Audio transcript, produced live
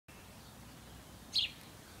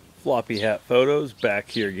Floppy Hat Photos back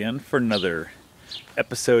here again for another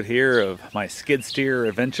episode here of my skid steer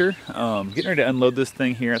adventure. Getting ready to unload this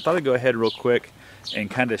thing here. I thought I'd go ahead real quick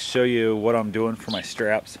and kind of show you what I'm doing for my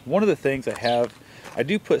straps. One of the things I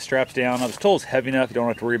do put straps down. I was told it's heavy enough, you don't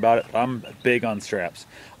have to worry about it, but I'm big on straps.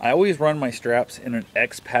 I always run my straps in an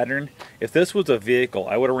X pattern. If this was a vehicle,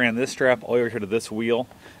 I would have ran this strap all the way over here to this wheel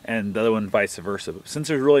and the other one vice versa. But since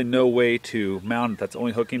there's really no way to mount it, that's the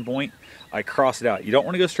only hooking point, I cross it out. You don't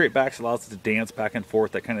want to go straight back, so it allows it to dance back and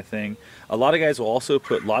forth, that kind of thing. A lot of guys will also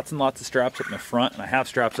put lots and lots of straps up in the front, and I have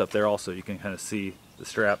straps up there also. You can kind of see the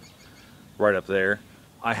strap right up there.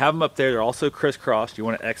 I have them up there. They're also crisscrossed. You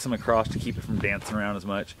want to X them across to keep it from dancing around as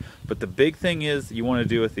much. But the big thing is you want to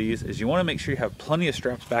do with these is you want to make sure you have plenty of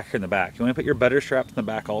straps back here in the back. You want to put your better straps in the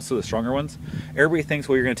back also, the stronger ones. Everybody thinks,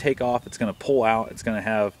 well, you're going to take off, it's going to pull out, it's going to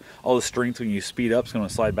have all the strength when you speed up, it's going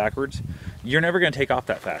to slide backwards. You're never going to take off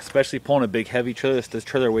that fast, especially pulling a big heavy trailer. This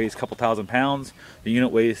trailer weighs a couple thousand pounds. The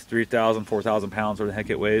unit weighs 3,000, 4,000 pounds, whatever the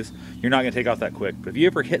heck it weighs. You're not going to take off that quick. But if you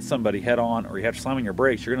ever hit somebody head on or you have to slam on your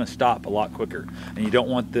brakes, you're going to stop a lot quicker. And you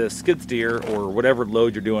don't want this skid steer or whatever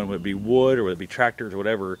load you're doing, whether it be wood or whether it be tractors or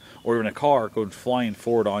whatever, or even a car, going flying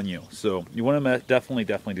forward on you. So you want to definitely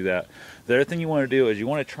do that. The other thing you want to do is you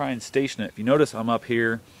want to try and station it. If you notice, I'm up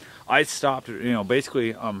here. I stopped,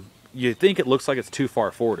 basically, you think it looks like it's too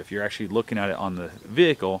far forward if you're actually looking at it on the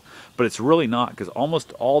vehicle, but it's really not, because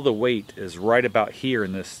almost all the weight is right about here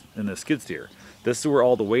in this skid steer. This is where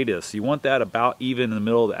all the weight is. So you want that about even in the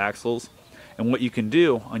middle of the axles. And what you can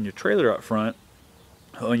do on your trailer up front,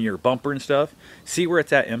 on your bumper and stuff, see where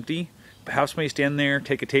it's at empty. Have somebody stand there,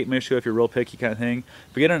 take a tape measure if you're real picky kind of thing,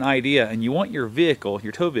 but get an idea, and you want your vehicle,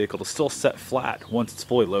 your tow vehicle, to still set flat once it's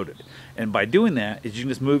fully loaded. And by doing that, is you can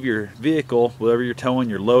just move your vehicle, whatever you're towing,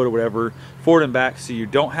 your load or whatever, forward and back, so you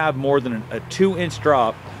don't have more than a 2-inch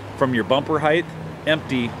drop from your bumper height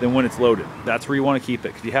empty than when it's loaded. That's where you want to keep it,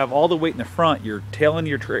 because you have all the weight in the front, your tail end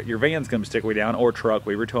of your van's going to stick way down, or truck,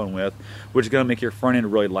 whatever you're towing with, which is going to make your front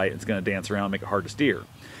end really light. It's going to dance around, make it hard to steer.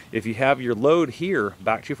 If you have your load here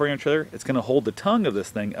back too far on your trailer, it's going to hold the tongue of this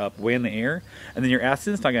thing up way in the air, and then your ass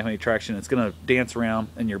end's not going to have any traction. It's going to dance around,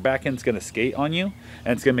 and your back end's going to skate on you,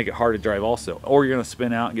 and it's going to make it hard to drive also. Or you're going to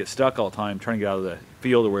spin out and get stuck all the time trying to get out of the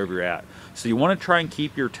field or wherever you're at. So you want to try and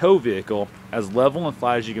keep your tow vehicle as level and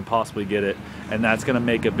flat as you can possibly get it, and that's going to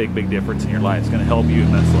make a big difference in your life. It's going to help you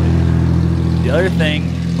immensely. The other thing,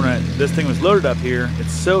 when this thing was loaded up here,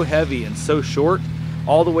 it's so heavy and so short,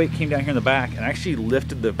 all the weight came down here in the back and actually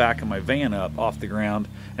lifted the back of my van up off the ground,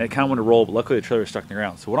 and it kind of went to roll, but luckily the trailer was stuck in the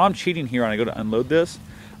ground. So what I'm cheating here when I go to unload this,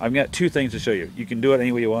 I've got two things to show you. You can do it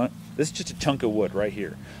any way you want. This is just a chunk of wood right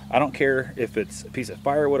here. I don't care if it's a piece of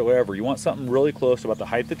firewood or whatever. You want something really close to about the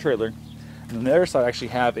height of the trailer. And on the other side I actually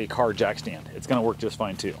have a car jack stand. It's going to work just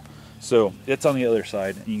fine too. So it's on the other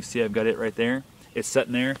side, and you can see I've got it right there. It's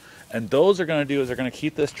sitting there, and those are going to do is they're going to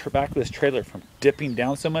keep this back of this trailer from dipping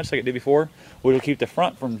down so much like it did before, which will keep the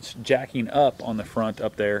front from jacking up on the front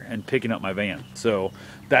up there and picking up my van. So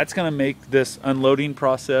that's going to make this unloading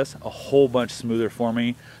process a whole bunch smoother for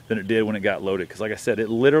me than it did when it got loaded, because like I said, it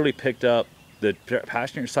literally picked up the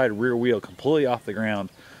passenger side rear wheel completely off the ground.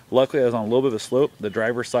 Luckily I was on a little bit of a slope, the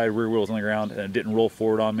driver's side rear wheel was on the ground, and it didn't roll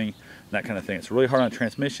forward on me, that kind of thing. It's really hard on a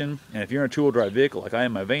transmission, and if you're in a two-wheel drive vehicle like I am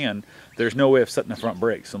in my van, there's no way of setting the front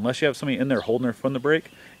brakes. Unless you have somebody in there holding their foot on the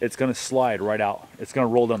brake, it's going to slide right out. It's going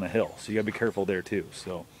to roll down the hill, so you got to be careful there too.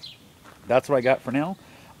 So that's what I got for now.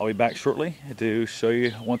 I'll be back shortly to show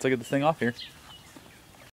you once I get this thing off here.